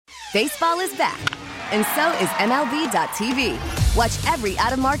Baseball is back, and so is MLB.tv. Watch every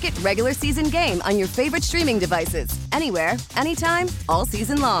out-of-market regular season game on your favorite streaming devices, anywhere, anytime, all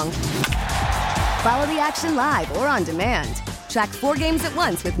season long. Follow the action live or on demand. Track 4 games at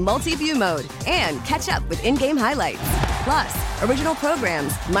once with multi-view mode and catch up with in-game highlights. Plus, original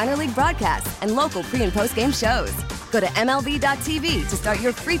programs, minor league broadcasts, and local pre- and post-game shows. Go to MLB.tv to start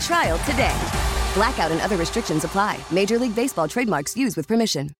your free trial today. Blackout and other restrictions apply. Major League Baseball trademarks used with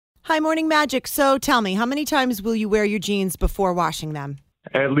permission. Hi, Morning Magic. So tell me, how many times will you wear your jeans before washing them?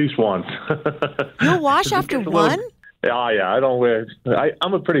 At least once. You'll wash after one? Yeah. I don't wear.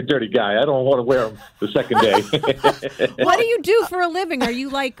 I'm a pretty dirty guy. I don't want to wear them the second day. What do you do for a living? Are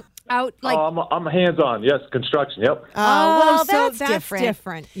you out? I'm hands-on. Yes, construction. Yep. Well, so that's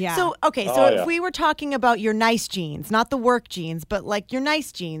different. Yeah. So, okay, if we were talking about your nice jeans, not the work jeans, but like your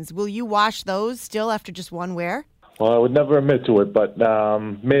nice jeans, will you wash those still after just one wear? Well, I would never admit to it, but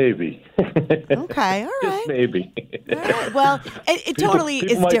maybe. Okay, all right. Just maybe. All right. Well, it totally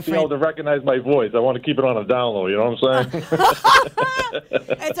people is might different. be able to recognize my voice. I want to keep it on a down low, you know what I'm saying?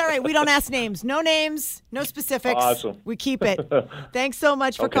 It's all right. We don't ask names. No names, no specifics. Awesome. We keep it. Thanks so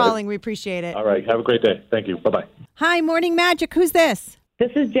much for calling. We appreciate it. All right. Have a great day. Thank you. Bye-bye. Hi, Morning Magic. Who's this?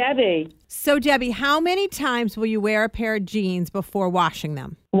 This is Debbie. So, Debbie, how many times will you wear a pair of jeans before washing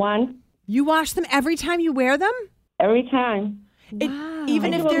them? One. You wash them every time you wear them? Every time. Wow.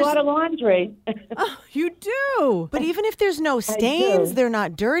 Even I if do there's a lot of laundry. Oh, you do. But even if there's no stains, do. they're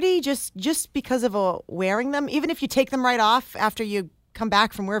not dirty just because of wearing them. Even if you take them right off after you come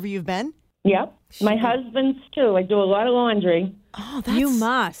back from wherever you've been. Yep. My husband's too. I do a lot of laundry. Oh, You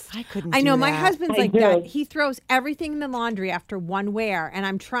must. I couldn't. I know do my that. husband's I like do. that. He throws everything in the laundry after one wear, and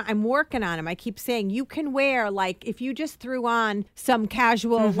I'm working on him. I keep saying you can wear if you just threw on some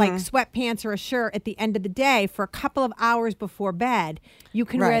casual like sweatpants or a shirt at the end of the day for a couple of hours before bed, you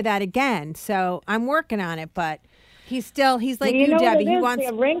can wear Right. that again. So I'm working on it, but he's like you know Debbie. What He it is? wants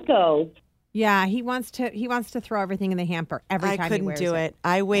They're wrinkles. Yeah, he wants to throw everything in the hamper every time I he couldn't wears do it.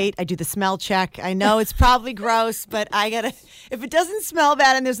 I wait. I do the smell check. I know it's probably gross, but I gotta. If it doesn't smell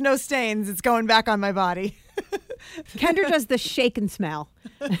bad and there's no stains, it's going back on my body. Kendra does the shake and smell.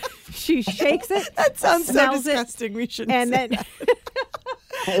 She shakes it. That sounds so smells it, disgusting. We shouldn't. and say then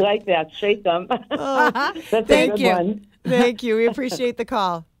I like that. Shake them. That's a Thank good you. one. Thank you. We appreciate the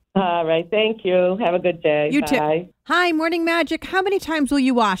call. All right. Thank you. Have a good day. you Bye. too. Hi, Morning Magic. How many times will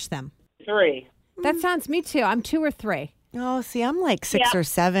you wash them? 3. That sounds me too. I'm 2 or 3. Oh, see, I'm like 6 or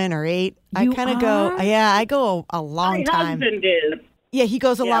 7 or 8. I You kind of are? go. Yeah, I go a long My time. husband is. Yeah, he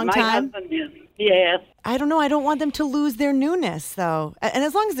goes a long my time. husband is. Yes. I don't know. I don't want them to lose their newness, though. And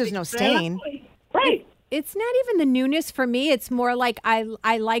as long as there's no stain. Exactly. Right. It's not even the newness for me. It's more like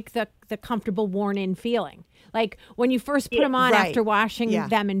I like the comfortable worn-in feeling. Like when you first put them on Right. after washing Yeah.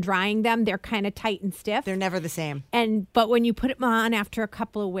 them and drying them, they're kind of tight and stiff. They're never the same. But when you put them on after a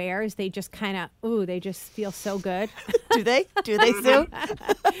couple of wears, they just they just feel so good. Do they? Do they, Sue?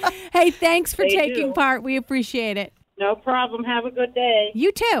 Hey, thanks for They taking do. part. We appreciate it. No problem. Have a good day.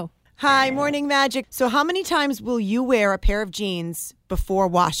 You too. Hi, Morning Magic. So how many times will you wear a pair of jeans before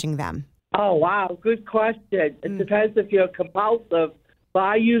washing them? Oh, wow. Good question. It depends if you're compulsive, but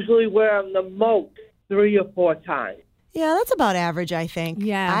I usually wear them the most 3 or 4 times. Yeah, that's about average, I think.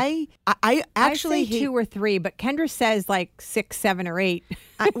 Yeah. I actually I say 2 or 3, but Kendra says like 6, 7, or 8.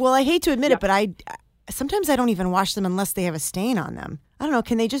 I hate to admit it, but sometimes I don't even wash them unless they have a stain on them. I don't know.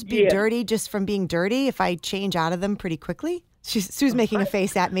 Can they just be dirty just from being dirty if I change out of them pretty quickly? Sue's making a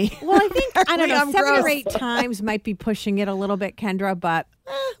face at me. Well, I think, I don't know, I'm 7 gross. or 8 times might be pushing it a little bit, Kendra, but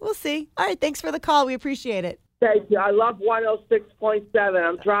We'll see. All right, thanks for the call. We appreciate it. Thank you. I love 106.7.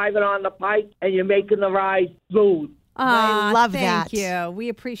 I'm driving on the pike, and you're making the ride smooth. I love thank that. you. We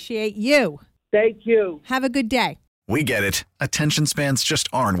appreciate you. Thank you. Have a good day. We get it. Attention spans just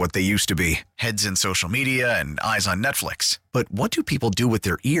aren't what they used to be. Heads in social media and eyes on Netflix. But what do people do with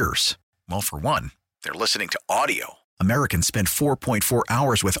their ears? Well, for one, they're listening to audio. Americans spend 4.4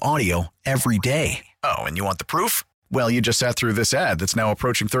 hours with audio every day. Oh, and you want the proof? Well, you just sat through this ad that's now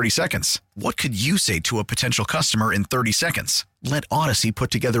approaching 30 seconds. What could you say to a potential customer in 30 seconds? Let Odyssey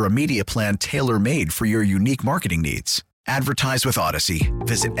put together a media plan tailor-made for your unique marketing needs. Advertise with Odyssey.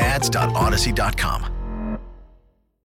 Visit ads.odyssey.com.